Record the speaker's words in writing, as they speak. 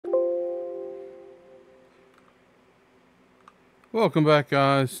Welcome back,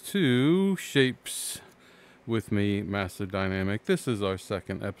 guys, to Shapes with me, Master Dynamic. This is our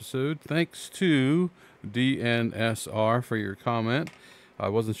second episode. Thanks to DNSR for your comment. I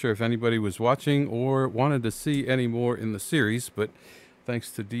wasn't sure if anybody was watching or wanted to see any more in the series, but thanks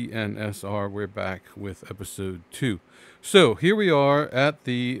to DNSR, we're back with episode 2. So here we are at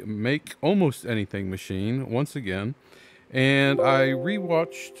the Make Almost Anything machine once again. And I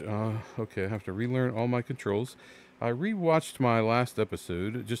rewatched, okay, I have to relearn all my controls. I rewatched my last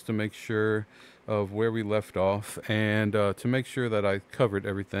episode just to make sure of where we left off and to make sure that I covered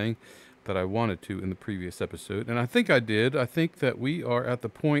everything that I wanted to in the previous episode. And I think I did. I think that we are at the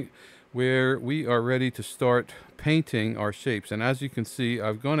point where we are ready to start painting our shapes. And as you can see,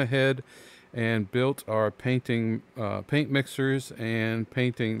 I've gone ahead and built our paint mixers and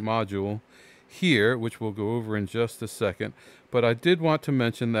painting module here, which we'll go over in just a second. But I did want to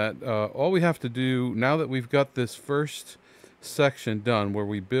mention that all we have to do now that we've got this first section done where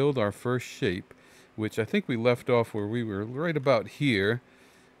we build our first shape, which I think we left off where we were right about here,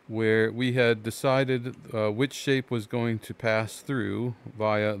 where we had decided which shape was going to pass through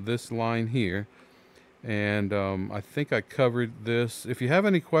via this line here. And I think I covered this. If you have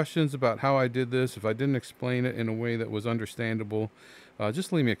any questions about how I did this, if I didn't explain it in a way that was understandable,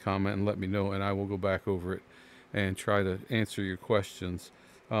 just leave me a comment and let me know, and I will go back over it and try to answer your questions.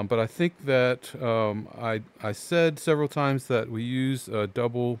 But I think that I said several times that we use a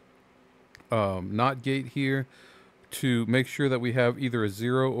double NOT gate here to make sure that we have either a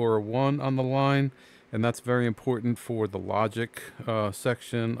 0 or a 1 on the line. And that's very important for the logic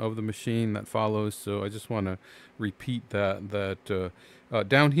section of the machine that follows. So I just want to repeat that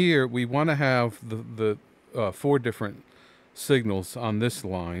down here, we want to have the 4 different signals on this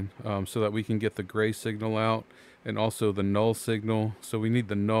line so that we can get the gray signal out and also the null signal. So we need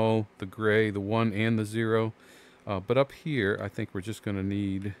the null, the gray, the 1, and the 0. But up here, I think we're just going to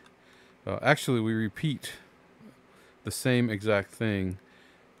need... actually, we repeat the same exact thing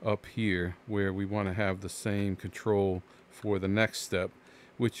up here where we want to have the same control for the next step,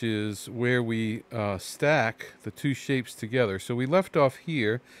 which is where we stack the 2 shapes together. So we left off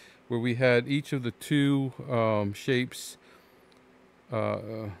here where we had each of the 2 shapes.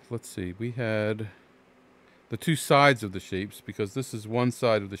 Let's see, we had the 2 sides of the shapes, because this is one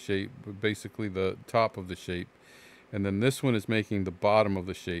side of the shape, basically the top of the shape, and then this one is making the bottom of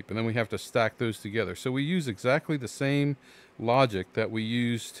the shape, and then we have to stack those together. So we use exactly the same logic that we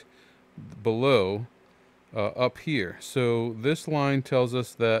used below up here. So this line tells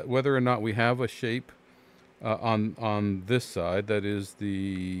us that whether or not we have a shape on this side, that is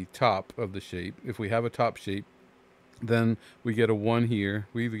the top of the shape. If we have a top shape, then we get a 1 here.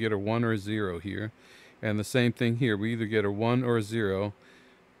 We either get a 1 or a 0 here. And the same thing here. We either get a 1 or a 0,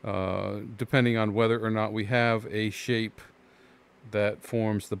 depending on whether or not we have a shape that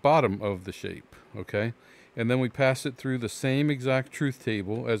forms the bottom of the shape, okay? And then we pass it through the same exact truth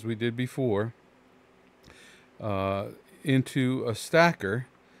table as we did before into a stacker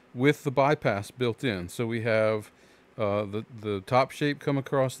with the bypass built in. So we have the top shape come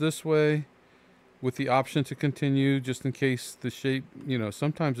across this way, with the option to continue just in case the shape,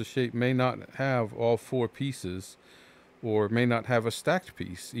 sometimes the shape may not have all 4 pieces or may not have a stacked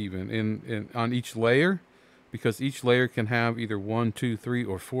piece even on each layer, because each layer can have either 1, 2, 3,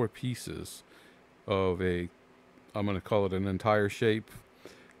 or 4 pieces of I'm going to call it an entire shape.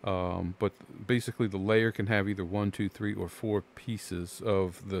 But basically the layer can have either 1, 2, 3, or 4 pieces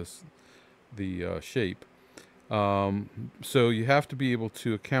of the shape. So you have to be able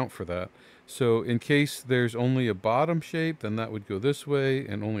to account for that. So in case there's only a bottom shape, then that would go this way,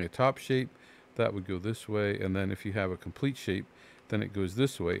 and only a top shape, that would go this way. And then if you have a complete shape, then it goes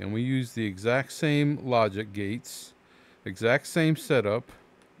this way. And we use the exact same logic gates, exact same setup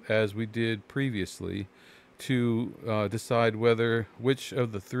as we did previously to decide which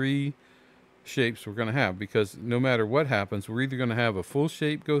of the 3 shapes we're going to have, because no matter what happens, we're either going to have a full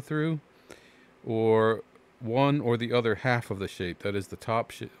shape go through or one or the other half of the shape, that is the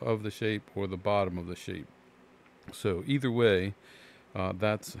top of the shape or the bottom of the shape. So either way,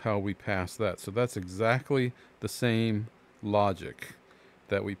 that's how we pass that. So that's exactly the same logic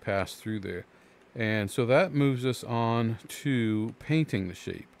that we pass through there. And so that moves us on to painting the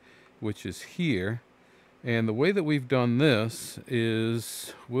shape, which is here. And the way that we've done this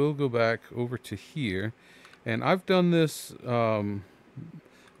is we'll go back over to here, and I've done this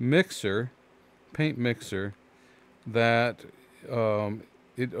paint mixer that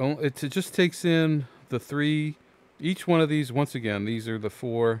it just takes in the 3, each one of these. Once again, these are the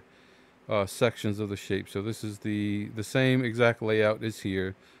 4 sections of the shape. So this is the same exact layout as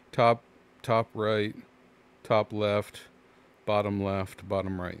here: top right, top left, bottom left,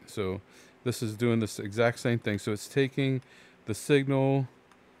 bottom right. So this is doing this exact same thing. So it's taking the signal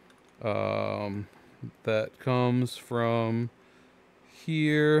that comes from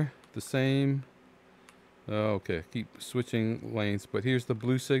here, the same. Okay, keep switching lanes, but here's the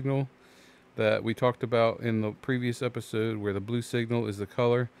blue signal that we talked about in the previous episode, where the blue signal is the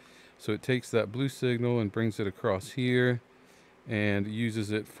color. So it takes that blue signal and brings it across here and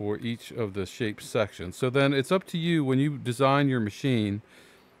uses it for each of the shape sections. So then it's up to you when you design your machine.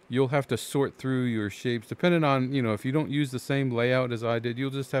 You'll have to sort through your shapes depending on, you know, if you don't use the same layout as I did,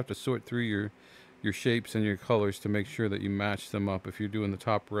 you'll just have to sort through your shapes and your colors to make sure that you match them up. If you're doing the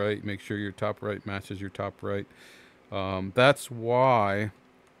top right, make sure your top right matches your top right. That's why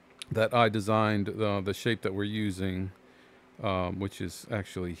that I designed the shape that we're using, which is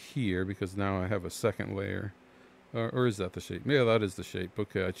actually here, because now I have a second layer. Or is that the shape? Yeah, that is the shape.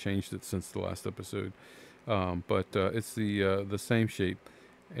 Okay, I changed it since the last episode. But it's the same shape.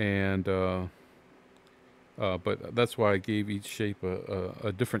 And but that's why I gave each shape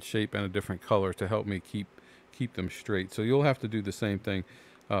a different shape and a different color to help me keep them straight. So you'll have to do the same thing.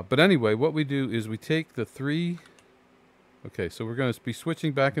 But anyway, what we do is we take the three. Okay, so we're going to be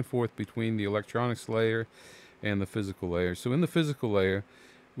switching back and forth between the electronics layer and the physical layer. So in the physical layer,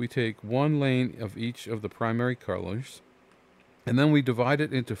 we take one lane of each of the primary colors, and then we divide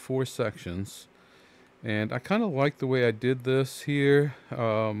it into 4 sections. And I kind of like the way I did this here.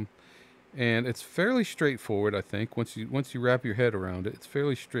 And it's fairly straightforward, I think. Once you wrap your head around it, it's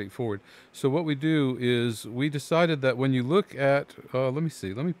fairly straightforward. So what we do is we decided that when you look at, let me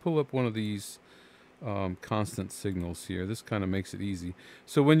see, let me pull up one of these constant signals here. This kind of makes it easy.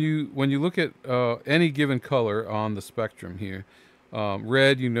 So when you look at any given color on the spectrum here,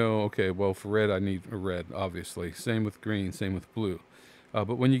 red, you know, okay, well for red I need a red, obviously. Same with green, same with blue.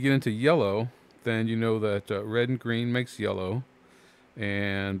 But when you get into yellow, then you know that red and green makes yellow,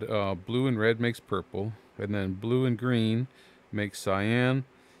 and blue and red makes purple, and then blue and green makes cyan,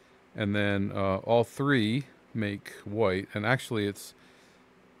 and then all 3 make white. And actually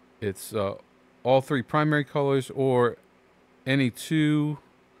it's all 3 primary colors, or any 2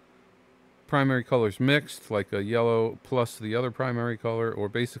 primary colors mixed, like a yellow plus the other primary color, or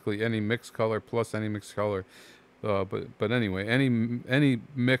basically any mixed color plus any mixed color. But anyway, any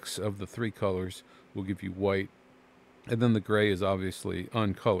mix of the 3 colors will give you white, and then the gray is obviously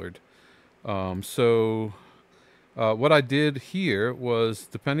uncolored. So what I did here was,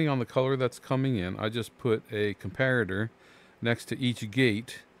 depending on the color that's coming in, I just put a comparator next to each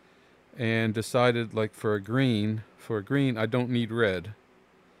gate, and decided, like for a green I don't need red.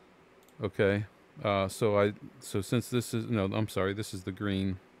 Okay, so since this is, no, I'm sorry, this is the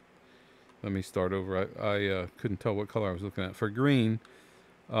green. Let me start over. I couldn't tell what color I was looking at. For green,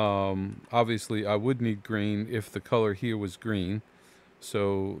 obviously I would need green if the color here was green.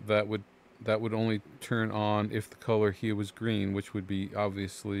 So that would only turn on if the color here was green, which would be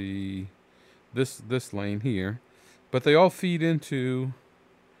obviously this lane here. But they all feed into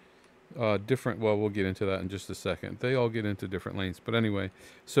different, well, we'll get into that in just a second. They all get into different lanes. But anyway,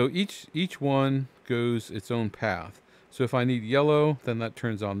 so each one goes its own path. So if I need yellow, then that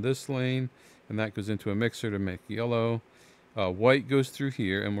turns on this lane, and that goes into a mixer to make yellow. White goes through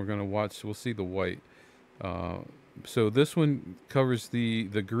here, and we'll see the white. So this one covers the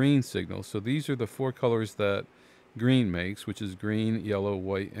green signal. So these are the 4 colors that green makes, which is green, yellow,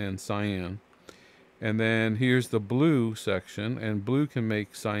 white, and cyan. And then here's the blue section, and blue can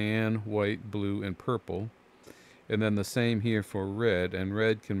make cyan, white, blue, and purple. And then the same here for red, and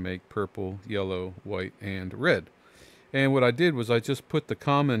red can make purple, yellow, white, and red. And what I did was I just put the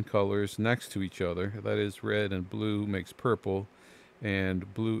common colors next to each other. That is, red and blue makes purple,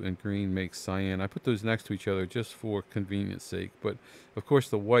 and blue and green makes cyan. I put those next to each other just for convenience sake. But of course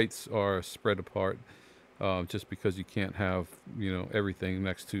the whites are spread apart, just because you can't have, you know, everything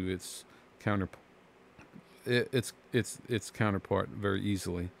next to its counterpart. Its counterpart very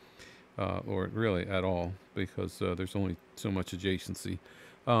easily, or really at all, because there's only so much adjacency.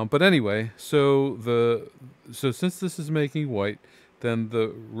 But anyway, so since this is making white, then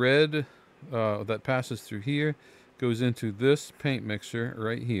the red that passes through here goes into this paint mixer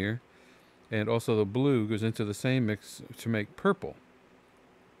right here, and also the blue goes into the same mix to make purple.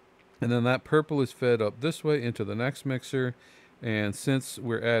 And then that purple is fed up this way into the next mixer, and since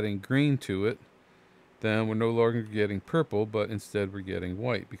we're adding green to it, then we're no longer getting purple, but instead we're getting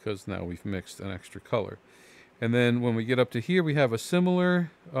white, because now we've mixed an extra color. And then when we get up to here, we have a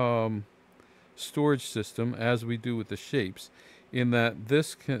similar storage system as we do with the shapes, in that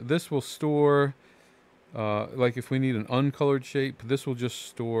this will store, like if we need an uncolored shape, this will just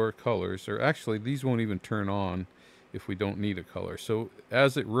store colors. Or actually, these won't even turn on if we don't need a color. So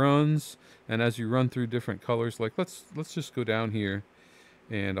as it runs, and as you run through different colors, like let's just go down here,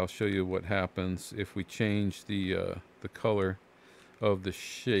 and I'll show you what happens if we change the color of the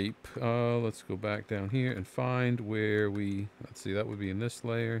shape. Let's go back down here and find where we, let's see, that would be in this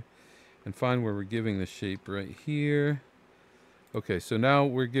layer, and find where we're giving the shape right here. Okay, so now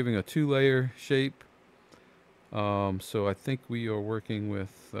we're giving a 2-layer shape. So I think we are working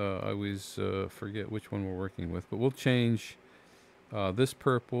with, I always forget which one we're working with, but we'll change this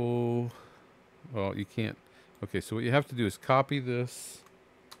purple. Well, you can't. Okay, so what you have to do is copy this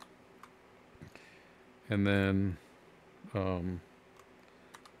and then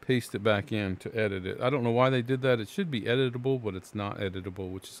paste it back in to edit it. I don't know why they did that. It should be editable, but it's not editable,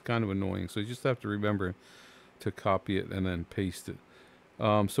 which is kind of annoying. So you just have to remember to copy it and then paste it.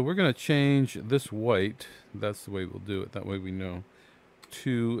 So we're going to change this white. That's the way we'll do it. That way we know.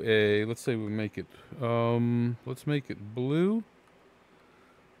 To a, let's say we make it, let's make it blue.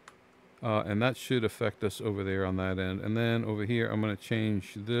 And that should affect us over there on that end. And then over here, I'm going to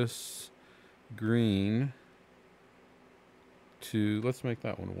change this green to, let's make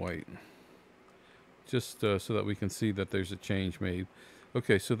that one white. Just so that we can see that there's a change made.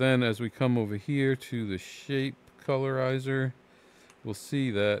 Okay, so then as we come over here to the shape colorizer, we'll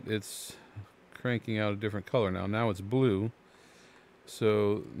see that it's cranking out a different color now. Now it's blue.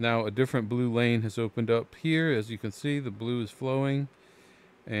 So now a different blue lane has opened up here. As you can see, the blue is flowing.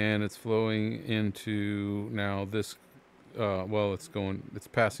 And it's flowing into now this, well, it's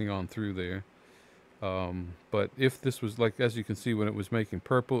passing on through there. But if this was like, as you can see, when it was making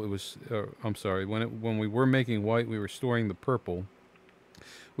purple, it was, I'm sorry, when we were making white, we were storing the purple,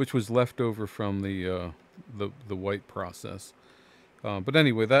 which was left over from the white process. But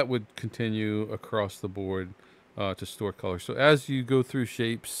anyway, that would continue across the board to store colors. So as you go through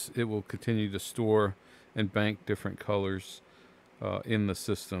shapes, it will continue to store and bank different colors in the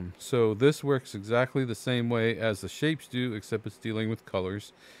system. So this works exactly the same way as the shapes do, except it's dealing with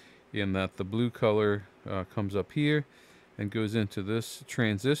colors, in that the blue color comes up here and goes into this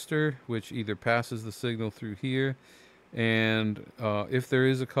transistor, which either passes the signal through here, and if there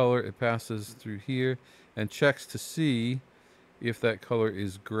is a color, it passes through here and checks to see if that color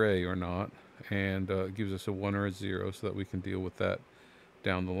is gray or not, and gives us a 1 or a 0 so that we can deal with that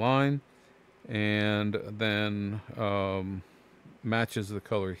down the line. And then matches the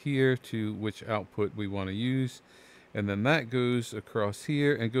color here to which output we want to use, and then that goes across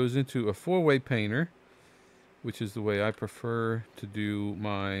here and goes into a 4-way painter, which is the way I prefer to do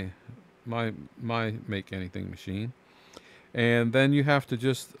my make anything machine. And then you have to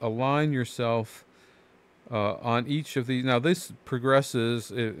just align yourself on each of these. Now this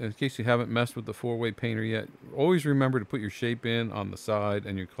progresses, in case you haven't messed with the 4-way painter yet, always remember to put your shape in on the side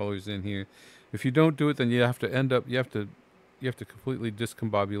and your colors in here. If you don't do it, then you have to completely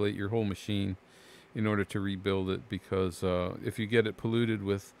discombobulate your whole machine in order to rebuild it, because if you get it polluted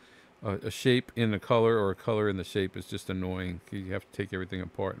with a shape in a color or a color in the shape, it's just annoying. You have to take everything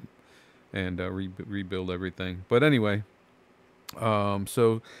apart and rebuild everything. But anyway,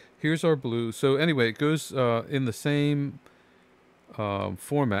 so here's our blue. So anyway, it goes in the same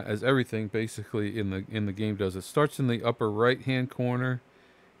format as everything basically in the game does. It starts in the upper right hand corner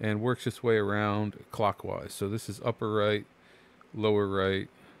and works its way around clockwise. So this is upper right, lower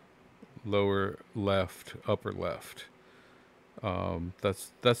left, upper left.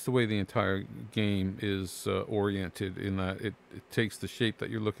 That's the way the entire game is oriented, in that it takes the shape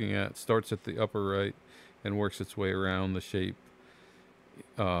that you're looking at, starts at the upper right, and works its way around the shape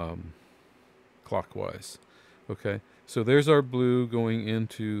clockwise. Okay, so there's our blue going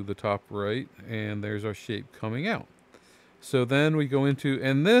into the top right, and there's our shape coming out. So then we go into,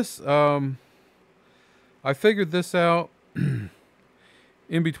 and this, I figured this out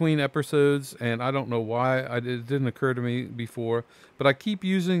in between episodes, and I don't know why it didn't occur to me before, but I keep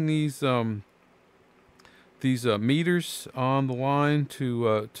using these meters on the line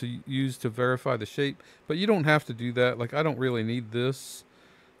to use to verify the shape. But you don't have to do that. Like, I don't really need this.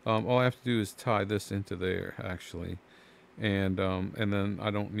 All I have to do is tie this into there, actually, and then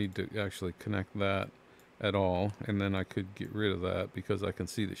I don't need to actually connect that at all, and then I could get rid of that because I can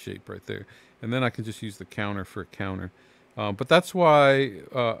see the shape right there, and then I can just use the counter for a counter. But that's why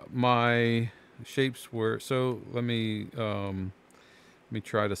my shapes were. So let me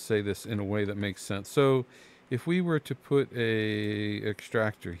try to say this in a way that makes sense. So if we were to put a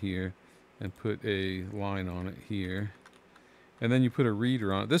extractor here and put a line on it here, and then you put a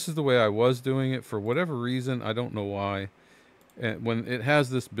reader on it. This is the way I was doing it for whatever reason. I don't know why. And when it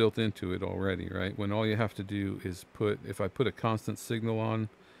has this built into it already, right? When all you have to do is put, if I put a constant signal on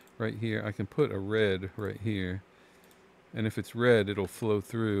right here, I can put a red right here. and if it's red, it'll flow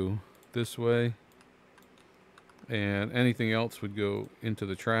through this way, and anything else would go into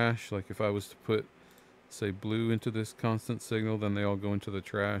the trash. Like if I was to put, say, blue into this constant signal, then they all go into the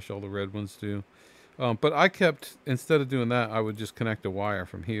trash, all the red ones do. But I kept, instead of doing that, I would just connect a wire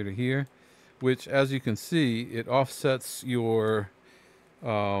from here to here, which, as you can see, it offsets your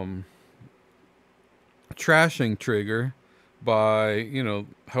trashing trigger by, you know,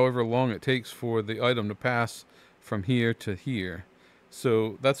 however long it takes for the item to pass from here to here.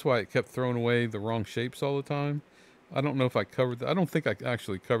 So that's why it kept throwing away the wrong shapes all the time. I don't know if I covered that. I don't think I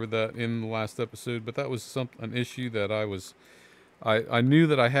actually covered that in the last episode, but that was an issue that I knew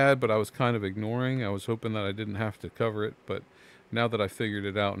that I had, but I was kind of ignoring. I was hoping that I didn't have to cover it, but now that I figured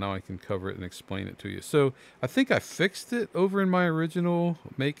it out, now I can cover it and explain it to you. So I think I fixed it over in my original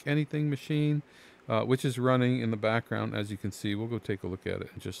Make Anything machine, which is running in the background, as you can see. We'll go take a look at it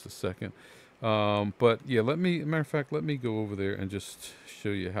in just a second. But yeah, matter of fact, let me go over there and just show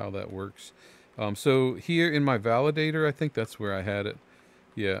you how that works. So here in my validator, I think that's where I had it.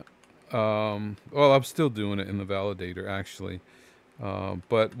 Yeah. Well, I'm still doing it in the validator, actually.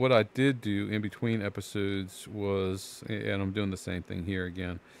 But what I did do in between episodes was, and I'm doing the same thing here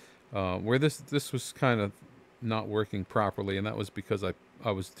again, where this was kind of not working properly, and that was because I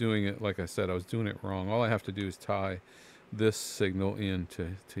was doing it, like I said, I was doing it wrong. All I have to do is tie this signal in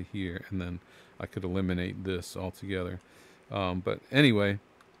to here, and then I could eliminate this altogether. But anyway,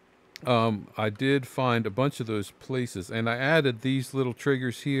 I did find a bunch of those places, and I added these little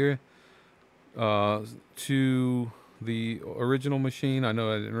triggers here to the original machine. I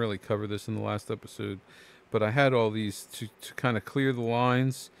know I didn't really cover this in the last episode, but I had all these to kind of clear the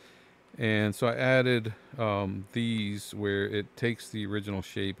lines. And so I added these where it takes the original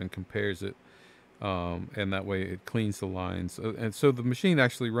shape and compares it, and that way it cleans the lines. And so the machine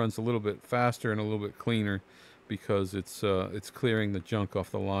actually runs a little bit faster and a little bit cleaner because it's clearing the junk off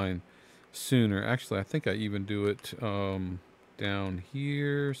the line sooner. Actually, I think I even do it down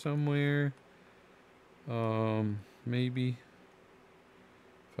here somewhere. Maybe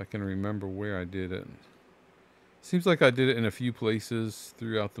if I can remember where I did it. Seems like I did it in a few places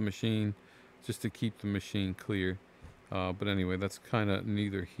throughout the machine just to keep the machine clear. But anyway, that's kind of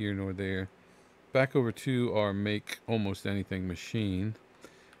neither here nor there. Back over to our Make Almost Anything machine.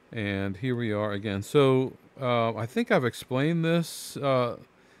 And here we are again. So I think I've explained this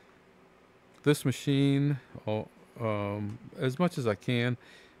this machine as much as I can.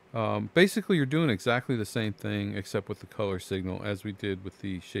 Basically, you're doing exactly the same thing except with the color signal as we did with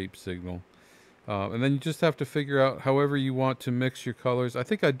the shape signal. And then you just have to figure out however you want to mix your colors. I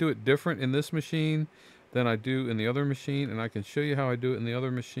think I do it different in this machine than I do in the other machine, and I can show you how I do it in the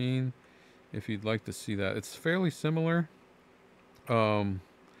other machine if you'd like to see that. It's fairly similar,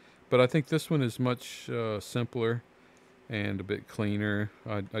 but I think this one is much simpler and a bit cleaner.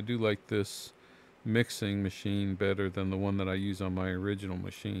 I do like this mixing machine better than the one that I use on my original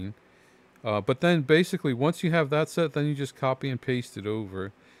machine. But then basically once you have that set, then you just copy and paste it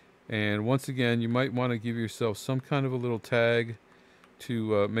over. And once again, you might want to give yourself some kind of a little tag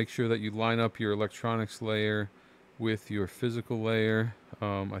to make sure that you line up your electronics layer with your physical layer.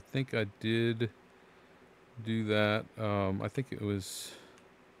 I think I did do that. I think it was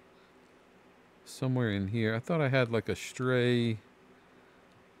somewhere in here. I thought I had like a stray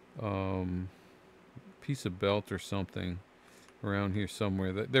piece of belt or something around here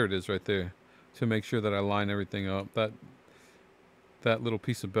somewhere. There it is right there, to make sure that I line everything up. That little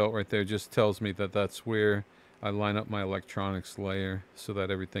piece of belt right there just tells me that that's where I line up my electronics layer so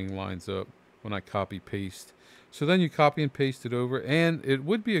that everything lines up when I copy paste. So then you copy and paste it over, and it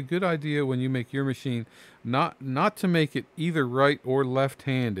would be a good idea when you make your machine not to make it either right or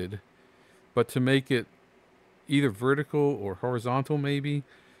left-handed, but to make it either vertical or horizontal maybe,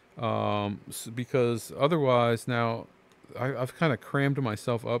 because otherwise now I've kind of crammed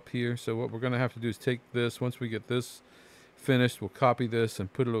myself up here. So what we're going to have to do is take this, once we get this finished, we'll copy this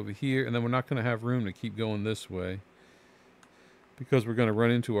and put it over here, and then we're not going to have room to keep going this way because we're going to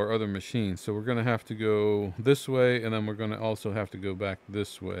run into our other machine. So we're going to have to go this way, and then we're going to also have to go back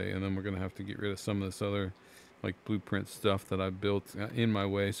this way, and then we're going to have to get rid of some of this other like blueprint stuff that I built in my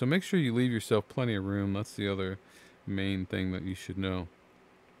way. So make sure you leave yourself plenty of room. That's the other main thing that you should know.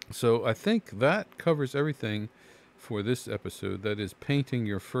 So I think that covers everything for this episode. That is painting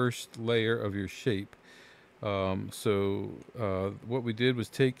your first layer of your shape. What we did was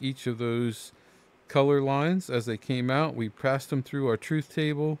take each of those color lines as they came out. We passed them through our truth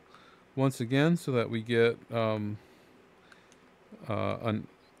table once again so that we get a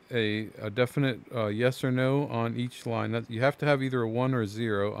definite yes or no on each line. You have to have either a 1 or a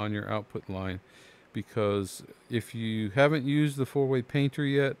 0 on your output line. because if you haven't used the 4-way painter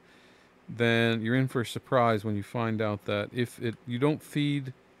yet, then you're in for a surprise when you find out that if you don't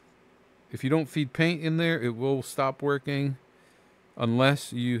feed paint in there, it will stop working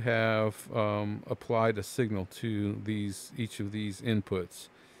unless you have applied a signal to each of these inputs.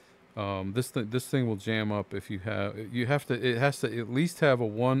 This thing will jam up if it has to at least have a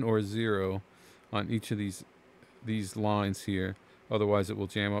 1 or a 0 on each of these lines here. Otherwise it will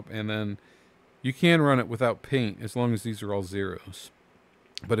jam up, and then you can run it without paint as long as these are all zeros.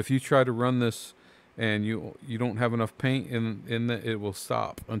 But if you try to run this and you don't have enough paint it will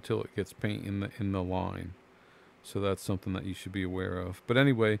stop until it gets paint in the line. So that's something that you should be aware of. But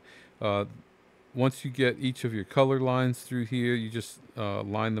anyway, once you get each of your color lines through here, you just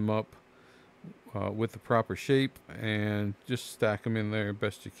line them up with the proper shape and just stack them in there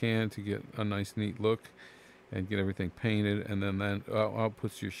best you can to get a nice neat look and get everything painted, and then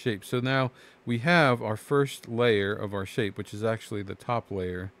outputs your shape. So now we have our first layer of our shape, which is actually the top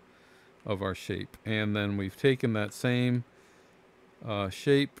layer of our shape. And then we've taken that same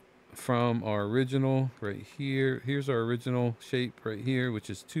shape from our original right here. Here's our original shape right here, which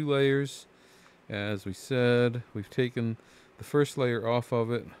is 2 layers. As we said, we've taken the first layer off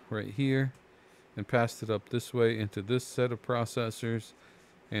of it right here and passed it up this way into this set of processors.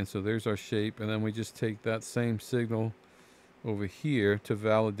 And so there's our shape, and then we just take that same signal over here to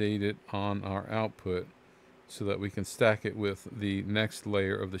validate it on our output so that we can stack it with the next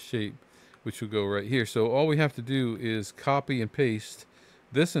layer of the shape, which will go right here. So all we have to do is copy and paste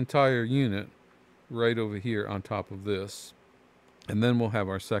this entire unit right over here on top of this, and then we'll have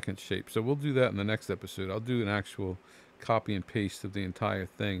our second shape. So we'll do that in the next episode. I'll do an actual copy and paste of the entire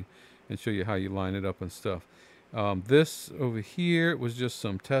thing and show you how you line it up and stuff. This over here was just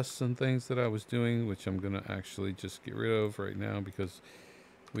some tests and things that I was doing, which I'm going to actually just get rid of right now because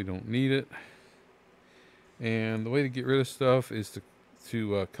we don't need it. And the way to get rid of stuff is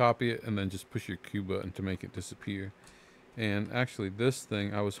to copy it and then just push your Q button to make it disappear. And actually this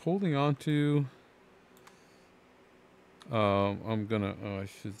thing I was holding on to, I'm gonna, I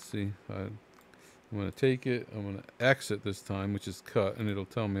should see, I'm gonna take it, I'm gonna exit this time, which is cut, and it'll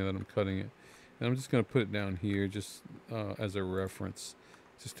tell me that I'm cutting it. And I'm just going to put it down here just as a reference,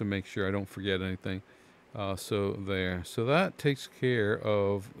 just to make sure I don't forget anything. So there. So that takes care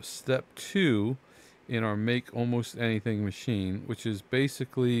of step 2 in our make almost anything machine, which is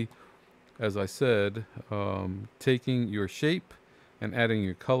basically, as I said, taking your shape and adding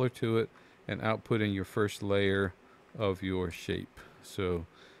your color to it and outputting your first layer of your shape. So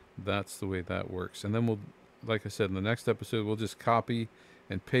that's the way that works. And then we'll, like I said, in the next episode, we'll just copy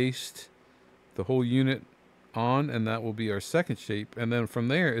and paste the whole unit on, and that will be our second shape. And then from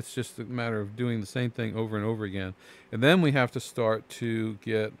there, it's just a matter of doing the same thing over and over again. And then we have to start to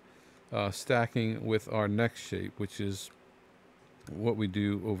get stacking with our next shape, which is what we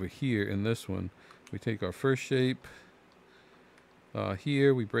do over here in this one. We take our first shape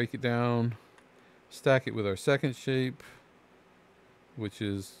here, we break it down, stack it with our second shape, which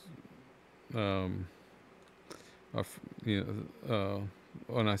is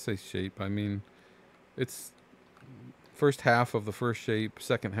when I say shape, I mean it's first half of the first shape,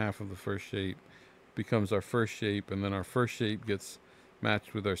 second half of the first shape becomes our first shape, and then our first shape gets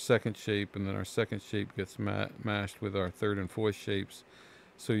matched with our second shape, and then our second shape gets matched with our third and fourth shapes.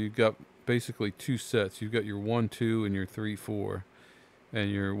 So you've got basically 2 sets. You've got your 1, 2, and your 3, 4,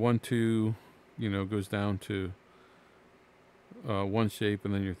 and your 1, 2, goes down to one shape,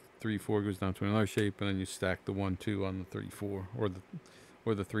 and then your 3, 4 goes down to another shape, and then you stack the 1, 2 on the 3, 4, or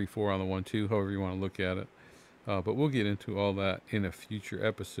the 3, 4 on the 1, 2, however you want to look at it. But we'll get into all that in a future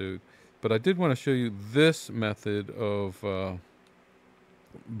episode. But I did want to show you this method of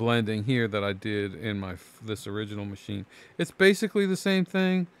blending here that I did in this original machine. It's basically the same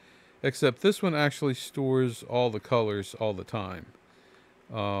thing, except this one actually stores all the colors all the time.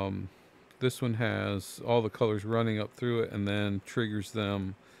 This one has all the colors running up through it and then triggers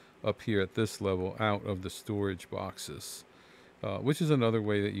them up here at this level out of the storage boxes, which is another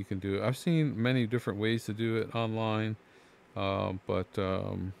way that you can do it. I've seen many different ways to do it online, but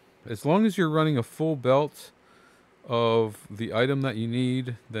as long as you're running a full belt of the item that you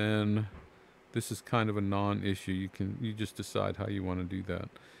need, then this is kind of a non-issue. You just decide how you want to do that.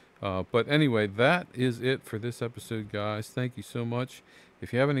 But anyway, that is it for this episode, guys. Thank you so much.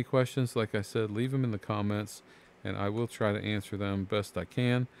 If you have any questions, like I said, leave them in the comments, and I will try to answer them best I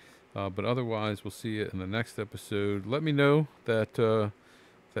can. But otherwise, we'll see you in the next episode. Let me know that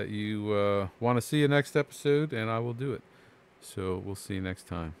that you want to see a next episode, and I will do it. So we'll see you next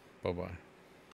time. Bye-bye.